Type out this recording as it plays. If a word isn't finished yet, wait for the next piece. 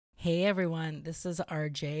Hey everyone, this is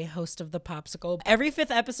RJ, host of The Popsicle. Every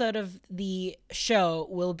fifth episode of the show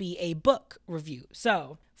will be a book review.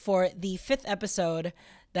 So, for the fifth episode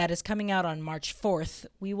that is coming out on March 4th,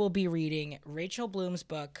 we will be reading Rachel Bloom's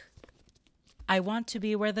book, I Want to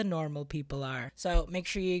Be Where the Normal People Are. So make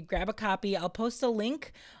sure you grab a copy. I'll post a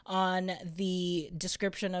link on the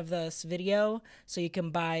description of this video so you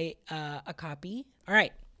can buy a copy. All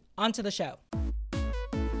right, on to the show.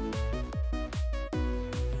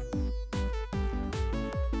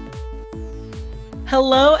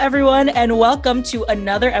 Hello, everyone, and welcome to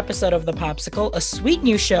another episode of The Popsicle, a sweet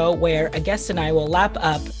new show where a guest and I will lap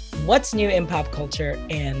up what's new in pop culture.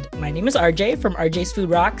 And my name is RJ from RJ's Food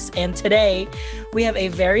Rocks, and today we have a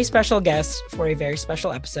very special guest for a very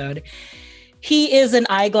special episode. He is an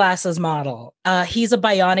eyeglasses model. He's a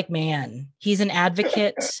bionic man. He's an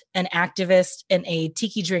advocate, an activist, and a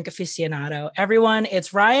tiki drink aficionado. Everyone,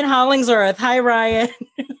 it's Ryan Hollingsworth. Hi, Ryan.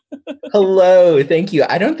 Hello, thank you.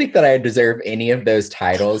 I don't think that I deserve any of those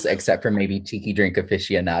titles except for maybe tiki drink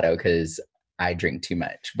aficionado because I drink too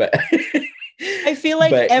much. But I feel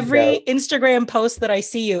like every Instagram post that I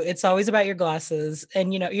see you, it's always about your glasses,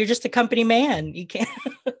 and you're just a company man. You can't.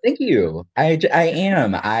 Thank you. I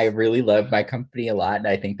am. I really love my company a lot, and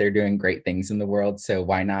I think they're doing great things in the world. So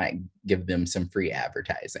why not give them some free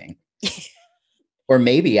advertising? Or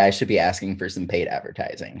maybe I should be asking for some paid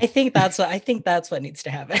advertising. I think that's what needs to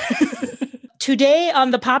happen. Today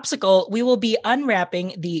on The Popsicle, we will be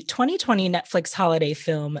unwrapping the 2020 Netflix holiday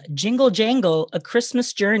film Jingle, Jangle, A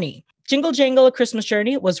Christmas Journey. Jingle, Jangle, A Christmas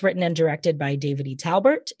Journey was written and directed by David E.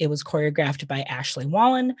 Talbert. It was choreographed by Ashley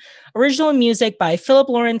Wallen. Original music by Philip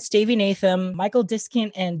Lawrence, Davey Nathan, Michael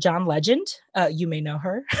Diskin, and John Legend. You may know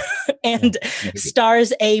her. And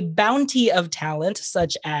stars a bounty of talent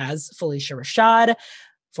such as Felicia Rashad,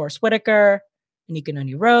 Forrest Whitaker, Anika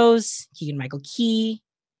Noni Rose, Keegan-Michael Key,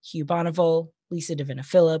 Hugh Bonneville, Lisa Davina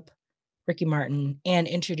Phillip, Ricky Martin, and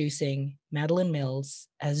introducing Madeline Mills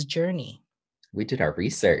as Journey. We did our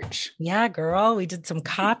research. Yeah, girl, we did some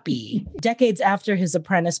copy. Decades after his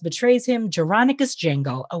apprentice betrays him, Geronicus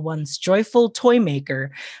Jangle, a once joyful toy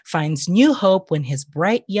maker, finds new hope when his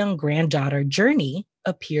bright young granddaughter, Journey,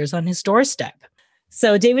 appears on his doorstep.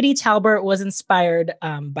 So David E. Talbert was inspired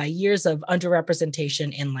by years of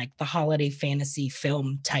underrepresentation in like the holiday fantasy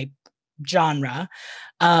film type genre.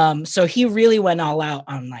 So he really went all out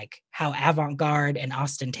on like how avant-garde and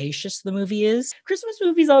ostentatious the movie is. Christmas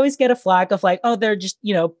movies always get a flack of like, oh, they're just,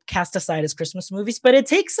 cast aside as Christmas movies, but it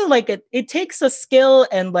takes a skill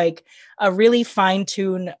and like a really fine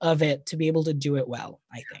tune of it to be able to do it well,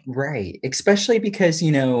 I think. Right. Especially because,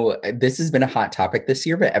 this has been a hot topic this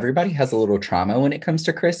year, but everybody has a little trauma when it comes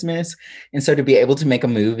to Christmas. And so to be able to make a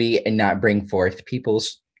movie and not bring forth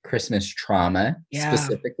people's Christmas trauma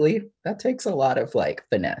specifically, that takes a lot of like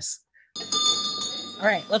finesse. All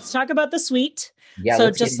right, let's talk about the sweet. Yeah, so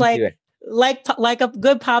just like a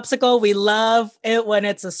good popsicle, we love it when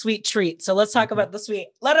it's a sweet treat. So let's talk about the sweet.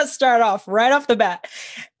 Let us start off right off the bat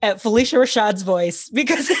at Felicia Rashad's voice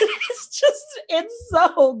because it's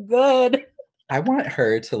so good. I want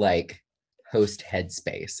her to like host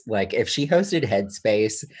Headspace. Like if she hosted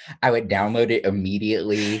Headspace, I would download it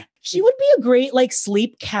immediately. She would be a great like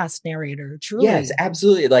sleep cast narrator, truly. Yes,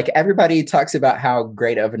 absolutely. Like everybody talks about how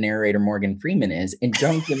great of a narrator Morgan Freeman is. And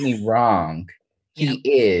don't get me wrong, he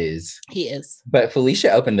is. He is. But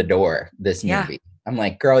Felicia opened the door this movie. I'm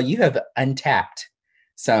like, girl, you have untapped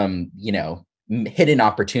some, hidden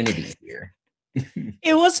opportunities here.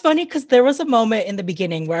 It was funny because there was a moment in the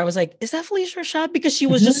beginning where I was like, is that Felicia Rashad? Because she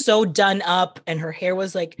was just so done up and her hair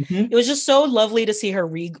was like, it was just so lovely to see her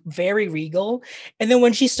very regal. And then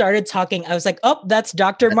when she started talking, I was like, oh, that's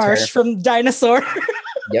Dr. Marsh from Dinosaur.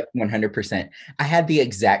 Yep, 100%. I had the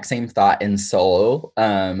exact same thought in Soul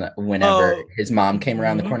whenever his mom came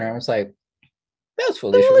around the corner. I was like, that was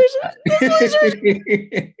Felicia Rashad. Felicia's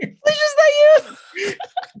that you?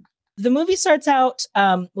 The movie starts out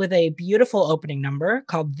with a beautiful opening number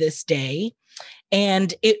called This Day.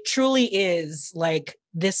 And it truly is like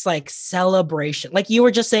this like celebration. Like you were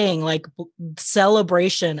just saying, like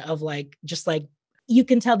celebration of like, just like, you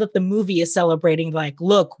can tell that the movie is celebrating like,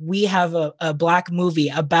 look, we have a Black movie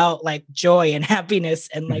about like joy and happiness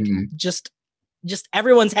and like just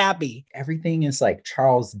everyone's happy. Everything is like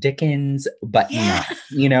Charles Dickens, but not,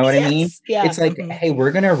 you know what I mean? Yeah. It's like, hey,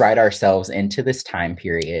 we're going to write ourselves into this time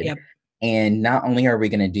period. Yep. And not only are we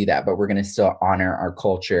going to do that, but we're going to still honor our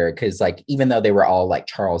culture. Because like, even though they were all like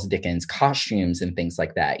Charles Dickens costumes and things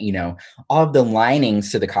like that, all of the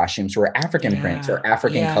linings to the costumes were African prints or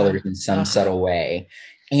African colors in some subtle way.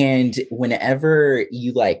 And whenever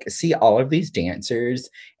you like see all of these dancers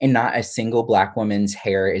and not a single Black woman's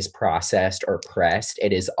hair is processed or pressed,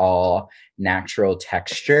 it is all natural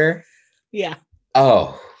texture. Yeah.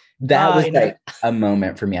 Oh, that was I know. like a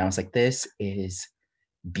moment for me. I was like, this is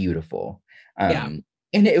beautiful. Yeah.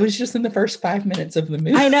 And it was just in the first 5 minutes of the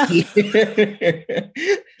movie. I know.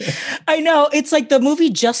 I know. It's like the movie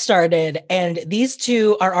just started and these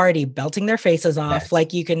two are already belting their faces off. Yes.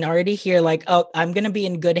 Like you can already hear like, oh, I'm going to be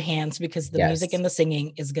in good hands because the music Yes. and the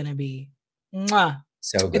singing is going to be mwah.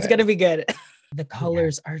 So good. It's going to be good. The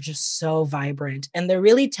colors are just so vibrant and they're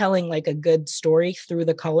really telling like a good story through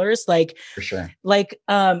the colors. Like, for sure. Like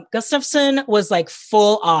Gustafson was like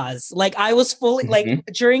full Oz. Like I was fully like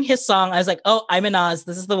during his song, I was like, oh, I'm in Oz.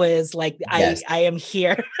 This is the Wiz. Like I am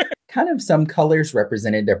here. Kind of some colors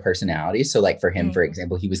represented their personality. So like for him, for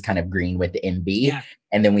example, he was kind of green with envy. Yeah.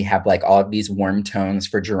 And then we have like all of these warm tones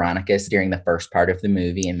for Geronicus during the first part of the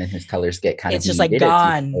movie. And then his colors get kind It's of just like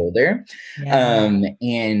gone. older. Yeah.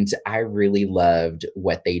 And I really loved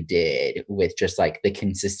what they did with just like the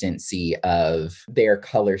consistency of their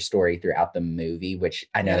color story throughout the movie, which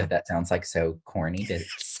I know that sounds like so corny to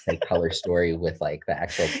say color story with like the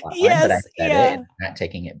actual plot line, but I said it and I'm not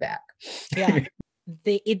taking it back. Yeah.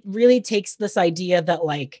 It really takes this idea that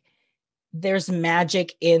like there's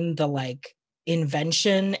magic in the like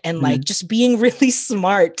invention and like just being really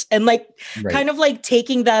smart and like kind of like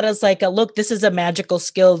taking that as like a look, this is a magical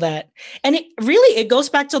skill that, and it goes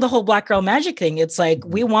back to the whole Black girl magic thing. It's like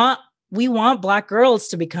we want Black girls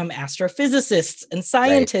to become astrophysicists and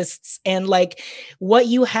scientists and like what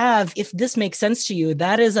you have, if this makes sense to you,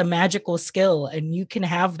 that is a magical skill and you can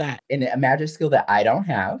have that. And a magic skill that I don't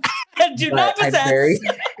have. Do not possess.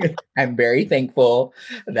 I'm very thankful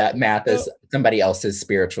that math is somebody else's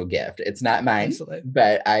spiritual gift. It's not mine, absolutely,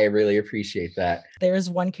 but I really appreciate that. There's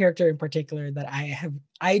one character in particular that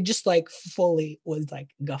I just like fully was like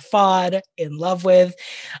guffawed in love with.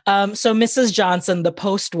 So Mrs. Johnson, the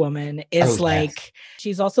postwoman, is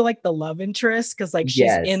she's also like the love interest because like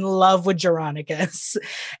she's in love with Geronicus,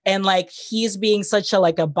 and like he's being such a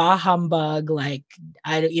like a bah humbug, like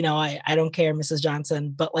I don't care, Mrs.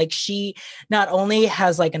 Johnson, but like she not only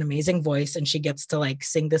has like an amazing voice and she gets to like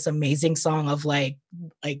sing this amazing song of like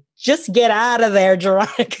just get out of there,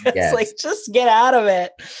 Geronicus, like just get out of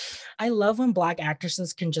it. I love when Black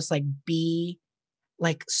actresses can just like be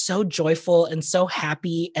like so joyful and so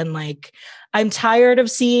happy. And like, I'm tired of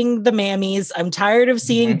seeing the mammies. I'm tired of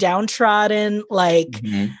seeing downtrodden. Like,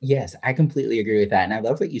 yes, I completely agree with that. And I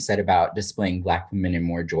love what you said about displaying Black women in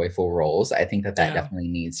more joyful roles. I think that definitely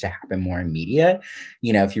needs to happen more in media.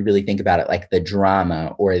 You know, if you really think about it, like the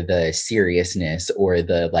drama or the seriousness or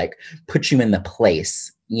the like put you in the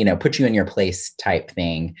place, you know, put you in your place type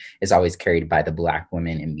thing is always carried by the Black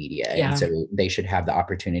women in media. And so they should have the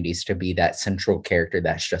opportunities to be that central character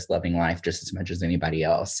that's just loving life just as much as anybody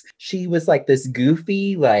else. She was like this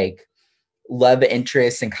goofy, like love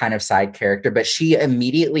interest and kind of side character, but she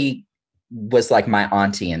immediately was like my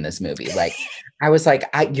auntie in this movie. Like I was like,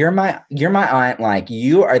 you're my aunt. Like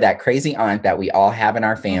you are that crazy aunt that we all have in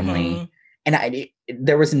our family. And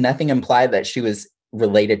there was nothing implied that she was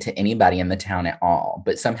related to anybody in the town at all,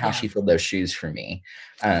 but somehow she filled those shoes for me.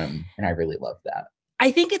 And I really love that.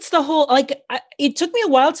 I think it's the whole, like, it took me a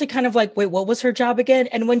while to kind of like, wait, what was her job again?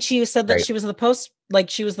 And when she said that she was the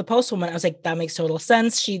postwoman, I was like, that makes total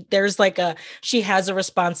sense. She has a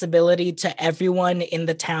responsibility to everyone in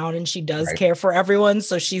the town and she does care for everyone.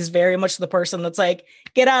 So she's very much the person that's like,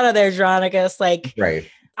 get out of there, Geronicus. Like,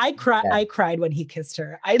 I cried when he kissed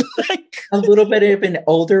her. I like a little bit of an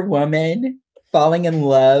older woman falling in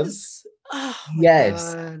love. Oh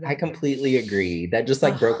yes, God. I completely agree. That just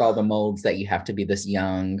like broke all the molds that you have to be this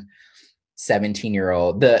young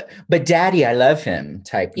 17-year-old. But daddy, I love him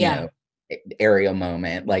type, you know, Ariel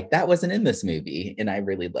moment. Like that wasn't in this movie. And I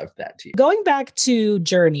really loved that too. Going back to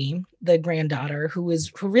Journey, the granddaughter, who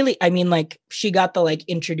really, I mean, like she got the like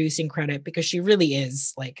introducing credit because she really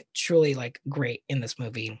is like truly like great in this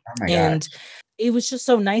movie. Oh my God. It was just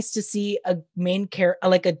so nice to see a main character,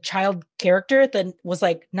 like a child character that was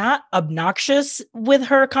like not obnoxious with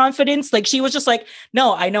her confidence. Like she was just like,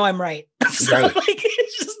 no, I know I'm right. So like,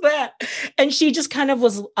 it's just that. And she just kind of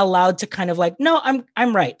was allowed to kind of like, no,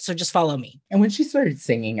 I'm right. So just follow me. And when she started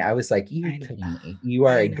singing, I was like, you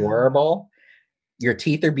are adorable. Your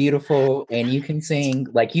teeth are beautiful and you can sing.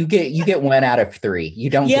 Like you get 1 out of 3.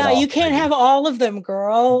 You don't get all you can't 3. have all of them,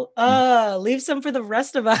 girl. Leave some for the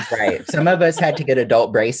rest of us. Right. Some of us had to get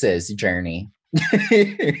adult braces, Journey.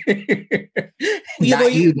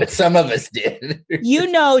 Not you, but some of us did.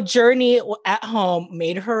 Journey at home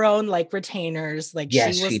made her own like retainers. Like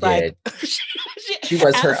yes, she was she like, did. She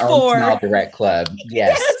was her own small direct club.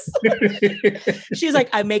 Yes. She's like,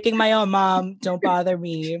 I'm making my own, Mom. Don't bother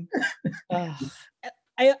me.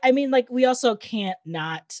 I mean, like, we also can't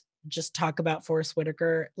not just talk about Forrest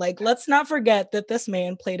Whitaker. Like, let's not forget that this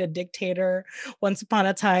man played a dictator once upon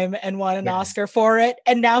a time and won an Oscar for it.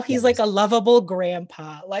 And now he's like a lovable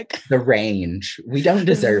grandpa. Like the range. We don't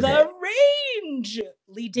deserve the range.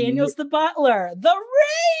 Lee Daniels, the butler. The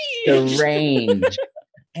range. The range.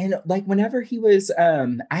 And like whenever he was,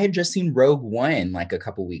 I had just seen Rogue One like a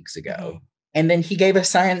couple weeks ago. Mm-hmm. And then he gave us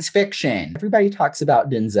science fiction. Everybody talks about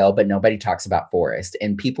Denzel, but nobody talks about Forrest.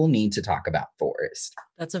 And people need to talk about Forrest.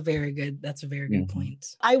 That's a very good point.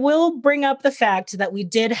 I will bring up the fact that we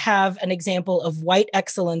did have an example of white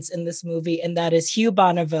excellence in this movie, and that is Hugh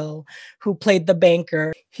Bonneville, who played the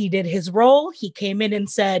banker. He did his role. He came in and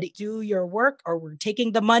said, do your work or we're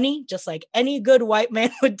taking the money, just like any good white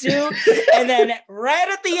man would do. And then right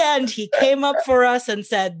at the end, he came up for us and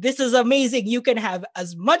said, this is amazing. You can have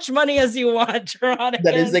as much money as you want, Veronica.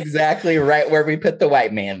 That is exactly right where we put the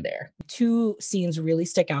white man there. Two scenes really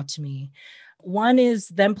stick out to me. One is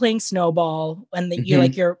them playing Snowball, and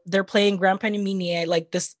they're playing Grand Panaminier,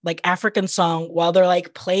 like this like African song while they're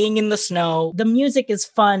like playing in the snow. The music is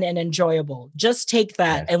fun and enjoyable. Just take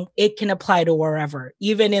that and it can apply to wherever,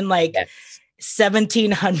 even in like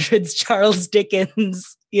 1700s Charles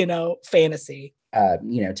Dickens, fantasy.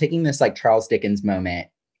 Taking this like Charles Dickens moment,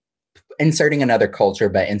 inserting another culture,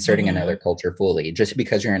 but inserting another culture fully. Just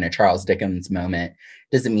because you're in a Charles Dickens moment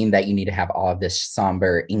doesn't mean that you need to have all of this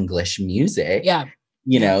somber English music. Yeah.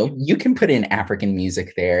 You can put in African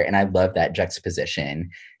music there. And I love that juxtaposition,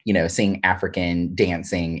 seeing African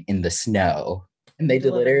dancing in the snow. And they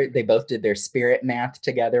both did their spirit math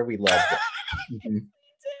together. We loved it. Mm-hmm.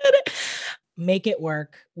 Make it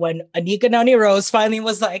work. When Anika Noni Rose finally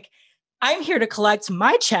was like, I'm here to collect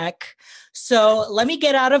my check. So let me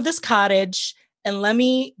get out of this cottage and let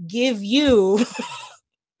me give you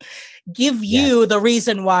the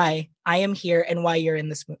reason why I am here and why you're in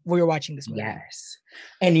this. We're watching this movie. Yes.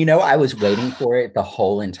 And I was waiting for it the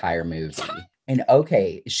whole entire movie. And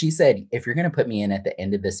okay, she said, if you're going to put me in at the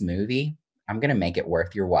end of this movie, I'm going to make it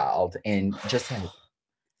worth your while. And just like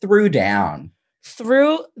threw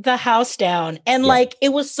the house down. And like, it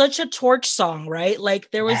was such a torch song, right?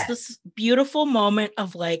 Like there was this beautiful moment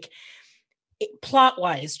of like, plot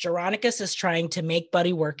wise, Jeronicus is trying to make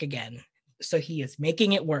Buddy work again. So he is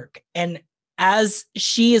making it work. And as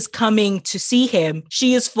she is coming to see him,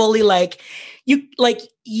 she is fully like,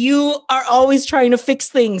 you are always trying to fix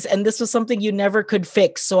things. And this was something you never could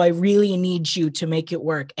fix. So I really need you to make it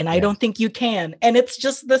work. And I don't think you can. And it's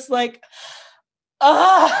just this like,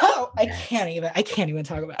 I can't even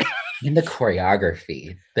talk about it. And the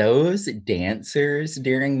choreography, those dancers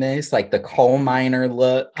during this, like the coal miner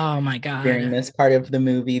look. Oh my God. During this part of the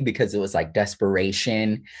movie, because it was like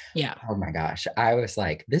desperation. Yeah. Oh my gosh. I was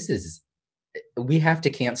like, we have to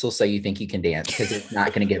cancel So You Think You Can Dance because it's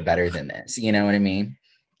not going to get better than this. You know what I mean?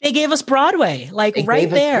 They gave us Broadway, like right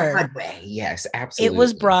there. Broadway. Yes, absolutely. It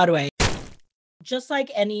was Broadway. Just like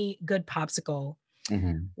any good popsicle.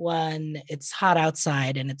 Mm-hmm. When it's hot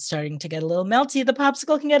outside and it's starting to get a little melty, the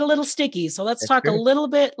popsicle can get a little sticky. So let's talk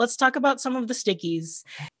about some of the stickies.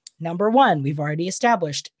 Number one, we've already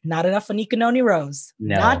established, not enough Anika Noni Rose.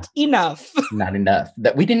 No, not enough. Not enough.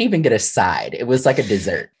 That we didn't even get a side. It was like a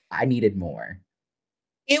dessert. I needed more.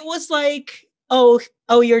 It was like, oh,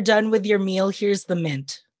 you're done with your meal. Here's the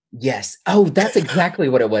mint. Yes. Oh, that's exactly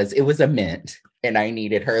what it was. It was a mint. And I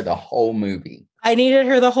needed her the whole movie. I needed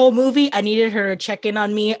her to check in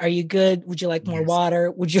on me. Are you good? Would you like more water?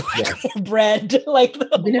 Would you like more bread?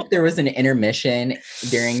 Even if there was an intermission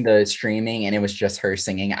during the streaming and it was just her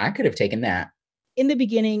singing, I could have taken that. In the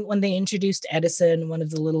beginning, when they introduced Edison, one of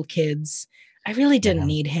the little kids, I really didn't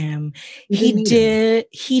need him. He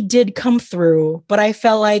did come through, but I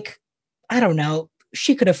felt like, I don't know,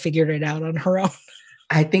 she could have figured it out on her own.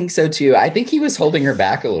 I think so too. I think he was holding her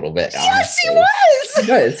back a little bit. Yes, he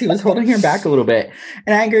was. He was holding her back a little bit.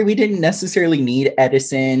 And I agree, we didn't necessarily need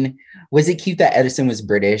Edison. Was it cute that Edison was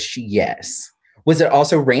British? Yes. Was it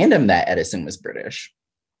also random that Edison was British?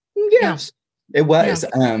 Yes, it was.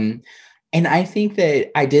 Yeah. And I think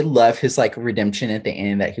that I did love his like redemption at the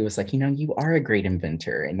end, that he was like, you are a great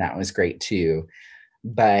inventor. And that was great too.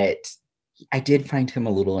 But I did find him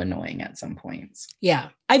a little annoying at some points. Yeah.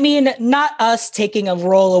 I mean, not us taking a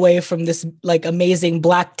role away from this like amazing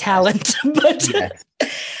Black talent,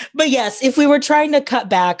 But yes, if we were trying to cut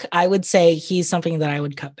back, I would say he's something that I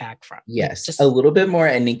would cut back from. Yes, Just a little bit more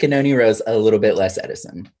Anika Noni Rose, a little bit less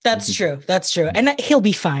Edison. that's true. That's true. And he'll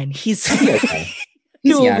be fine. He's okay.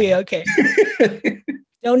 He will be okay.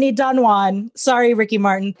 Don't need Don Juan. Sorry, Ricky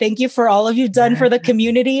Martin. Thank you for all of you've done for the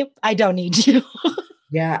community. I don't need you.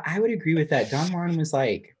 Yeah, I would agree with that. Don Juan was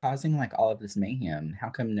like causing like all of this mayhem. How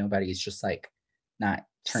come nobody's just like not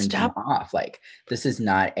turned him off? Like, this is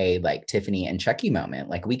not a like Tiffany and Chucky moment.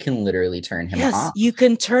 Like, we can literally turn him off. Yes, you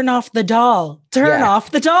can turn off the doll. Turn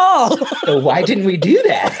off the doll. So why didn't we do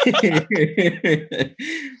that?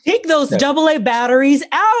 Take those AA batteries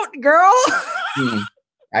out, girl.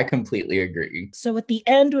 I completely agree. So at the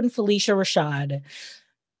end, when Felicia Rashad,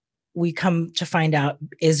 we come to find out,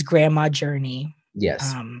 is Grandma Journey.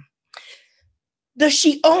 Yes. Does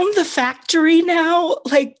she own the factory now?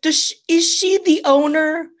 Like, is she the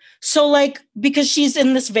owner? So like, because she's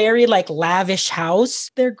in this very like lavish house,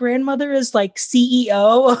 their grandmother is like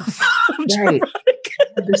CEO of right. I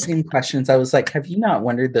had the same questions. I was like, have you not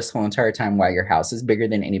wondered this whole entire time why your house is bigger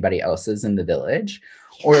than anybody else's in the village?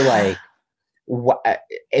 Yeah. Or like,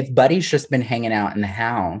 if Buddy's just been hanging out in the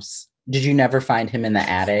house, did you never find him in the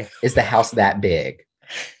attic? Is the house that big?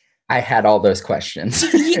 I had all those questions.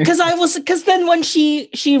 Because then when she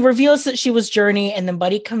reveals that she was Journey and then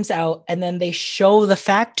Buddy comes out and then they show the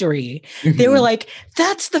factory, they were like,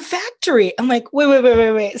 that's the factory. I'm like,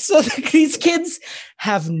 wait. So these kids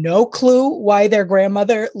have no clue why their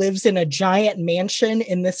grandmother lives in a giant mansion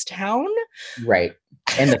in this town. Right.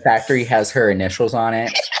 And the factory has her initials on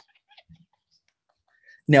it.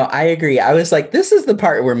 No, I agree. I was like, this is the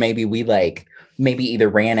part where maybe we maybe either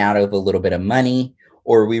ran out of a little bit of money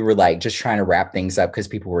or we were like just trying to wrap things up because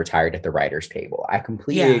people were tired at the writer's table. I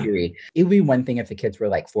completely agree. It would be one thing if the kids were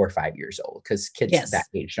like 4 or 5 years old, because kids that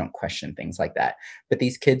age don't question things like that. But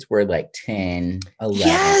these kids were like 10, 11.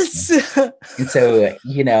 Yes. And so,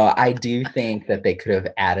 I do think that they could have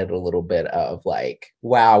added a little bit of like,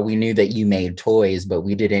 wow, we knew that you made toys, but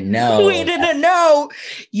we didn't know. We didn't know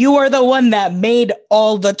you are the one that made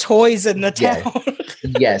all the toys in the town.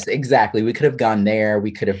 Yes, exactly. We could have gone there.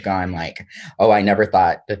 We could have gone like, oh, I never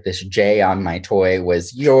thought that this J on my toy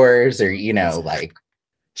was yours, or, like.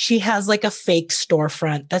 She has like a fake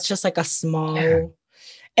storefront that's just like a small,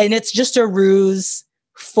 and it's just a ruse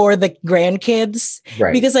for the grandkids.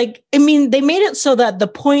 Right. Because they made it so that the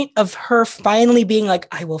point of her finally being like,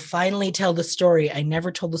 I will finally tell the story. I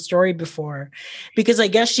never told the story before, because I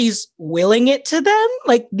guess she's willing it to them.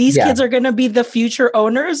 Like, these kids are going to be the future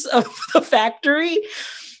owners of the factory.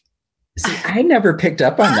 See, I never picked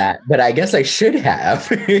up on that, but I guess I should have.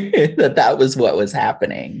 that was what was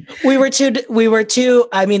happening. We were too,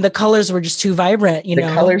 the colors were just too vibrant, The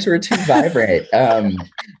colors were too vibrant.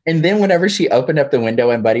 And then whenever she opened up the window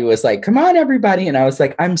and Buddy was like, come on, everybody. And I was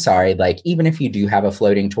like, I'm sorry. Like, even if you do have a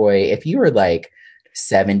floating toy, if you were like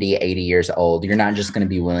 70, 80 years old, you're not just going to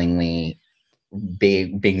be willingly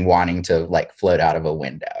being wanting to like float out of a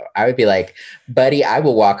window. I would be like, Buddy, I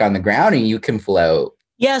will walk on the ground and you can float.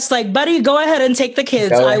 Yes, like, Buddy, go ahead and take the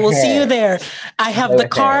kids. I will see you there. I have the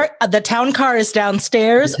car. The town car is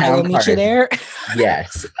downstairs. I will meet you there.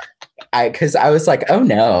 Yes. Because I was like, oh,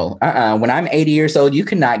 no. When I'm 80 years old, you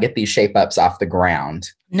cannot get these shape ups off the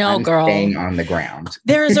ground. No, girl. Staying on the ground.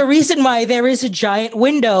 There is a reason why there is a giant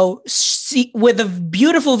window with a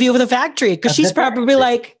beautiful view of the factory. Because she's probably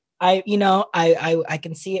like, I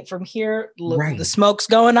can see it from here. Look, the smoke's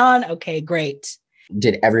going on. Okay, great.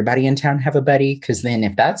 Did everybody in town have a Buddy? Because then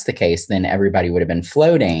if that's the case, then everybody would have been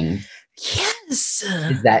floating. Yes.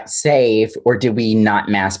 Is that safe? Or did we not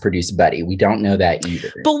mass produce Buddy? We don't know that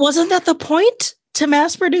either. But wasn't that the point, to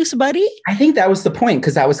mass produce Buddy? I think that was the point,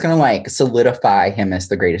 because that was going to like solidify him as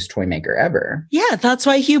the greatest toy maker ever. Yeah, that's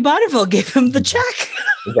why Hugh Bonneville gave him the check.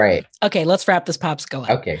 Right. Okay, let's wrap this popsicle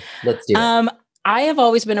up. Okay, let's do it. I have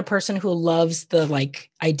always been a person who loves the like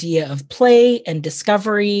idea of play and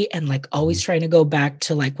discovery and like always trying to go back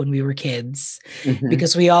to like when we were kids,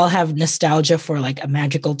 because we all have nostalgia for like a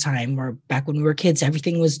magical time where back when we were kids,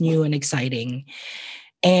 everything was new and exciting.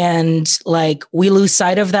 And like we lose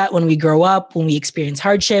sight of that when we grow up, when we experience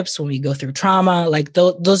hardships, when we go through trauma, like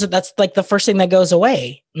that's like the first thing that goes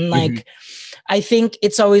away. And like, I think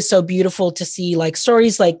it's always so beautiful to see like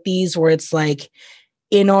stories like these where it's like,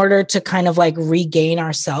 in order to kind of like regain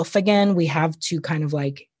ourself again, we have to kind of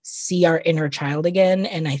like see our inner child again.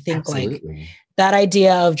 And I think like that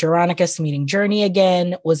idea of Geronicus meeting Journey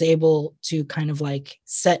again was able to kind of like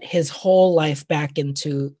set his whole life back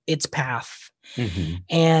into its path.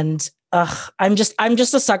 And I'm just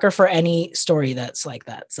a sucker for any story that's like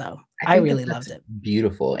that. So I really loved it.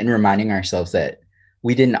 Beautiful. And reminding ourselves that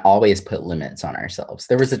we didn't always put limits on ourselves.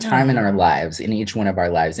 There was a time in No. our lives, in each one of our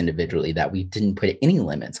lives individually, that we didn't put any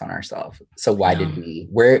limits on ourselves. So why did No. we?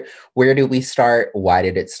 Where do we start? Why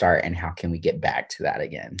did it start? And how can we get back to that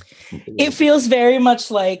again? It feels very much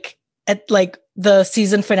like at like the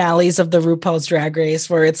season finales of the RuPaul's Drag Race,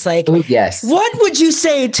 where it's like, Oh yes, what would you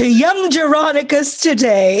say to young Geronicas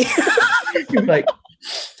today? you're like,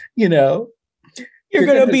 you know, You're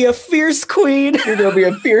gonna be a fierce queen. you're gonna be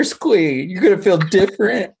a fierce queen. You're gonna feel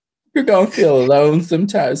different. You're gonna feel alone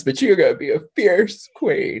sometimes, but you're gonna be a fierce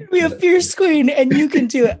queen. Be a fierce queen, and you can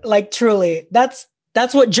do it. Like truly, that's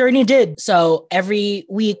what Journey did. So every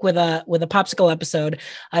week with a popsicle episode,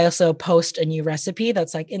 I also post a new recipe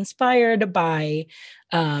that's like inspired by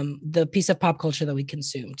the piece of pop culture that we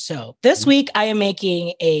consumed. So this week I am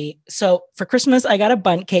making so for Christmas, I got a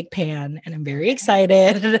bundt cake pan and I'm very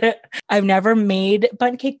excited. I've never made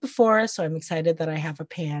bundt cake before, so I'm excited that I have a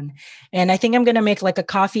pan. And I think I'm going to make like a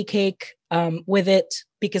coffee cake with it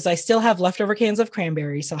because I still have leftover cans of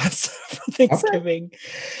cranberry sauce from Thanksgiving. Okay.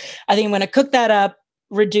 I think I'm going to cook that up,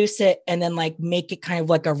 reduce it, and then like make it kind of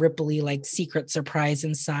like a ripply, like secret surprise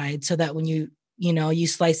inside so that when you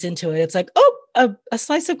slice into it, it's like, oh, a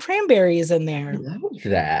slice of cranberries in there. I love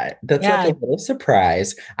that. That's like a little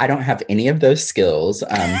surprise. I don't have any of those skills,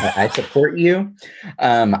 but I support you.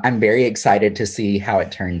 I'm very excited to see how it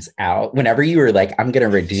turns out. Whenever you were like, I'm going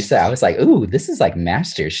to reduce it, I was like, ooh, this is like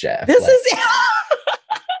MasterChef. This is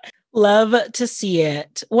Love to see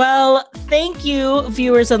it. Well, thank you,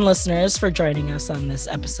 viewers and listeners, for joining us on this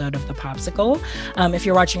episode of The Popsicle. If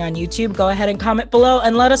you're watching on YouTube, go ahead and comment below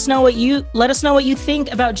and let us know what you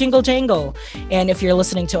think about Jingle Jangle. And if you're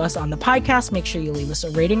listening to us on the podcast, make sure you leave us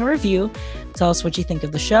a rating and review. Tell us what you think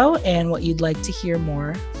of the show and what you'd like to hear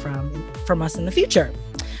more from us in the future.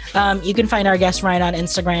 You can find our guest Ryan on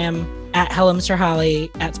Instagram at Hello Mr.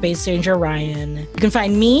 Holly, at Space Danger Ryan. You can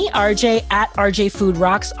find me, RJ, at RJ Food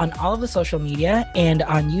Rocks on all of the social media and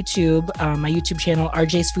on YouTube. My YouTube channel,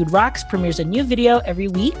 RJ's Food Rocks, premieres a new video every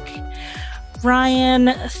week.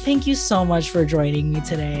 Ryan, thank you so much for joining me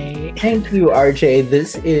today. Thank you, RJ.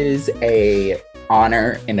 This is an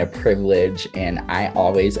honor and a privilege, and I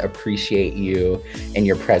always appreciate you and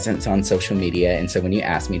your presence on social media. And so when you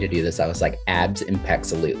asked me to do this, I was like, abs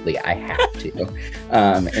impexolutely, I have to.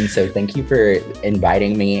 And so thank you for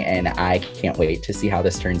inviting me, and I can't wait to see how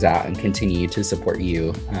this turns out and continue to support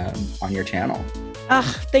you on your channel.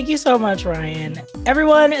 Thank you so much, Ryan.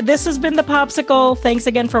 Everyone, this has been The Popsicle. Thanks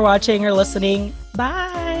again for watching or listening.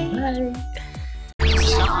 Bye. Bye.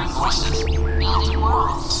 Discovering voices, building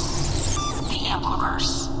worlds. The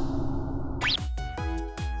Ampliverse.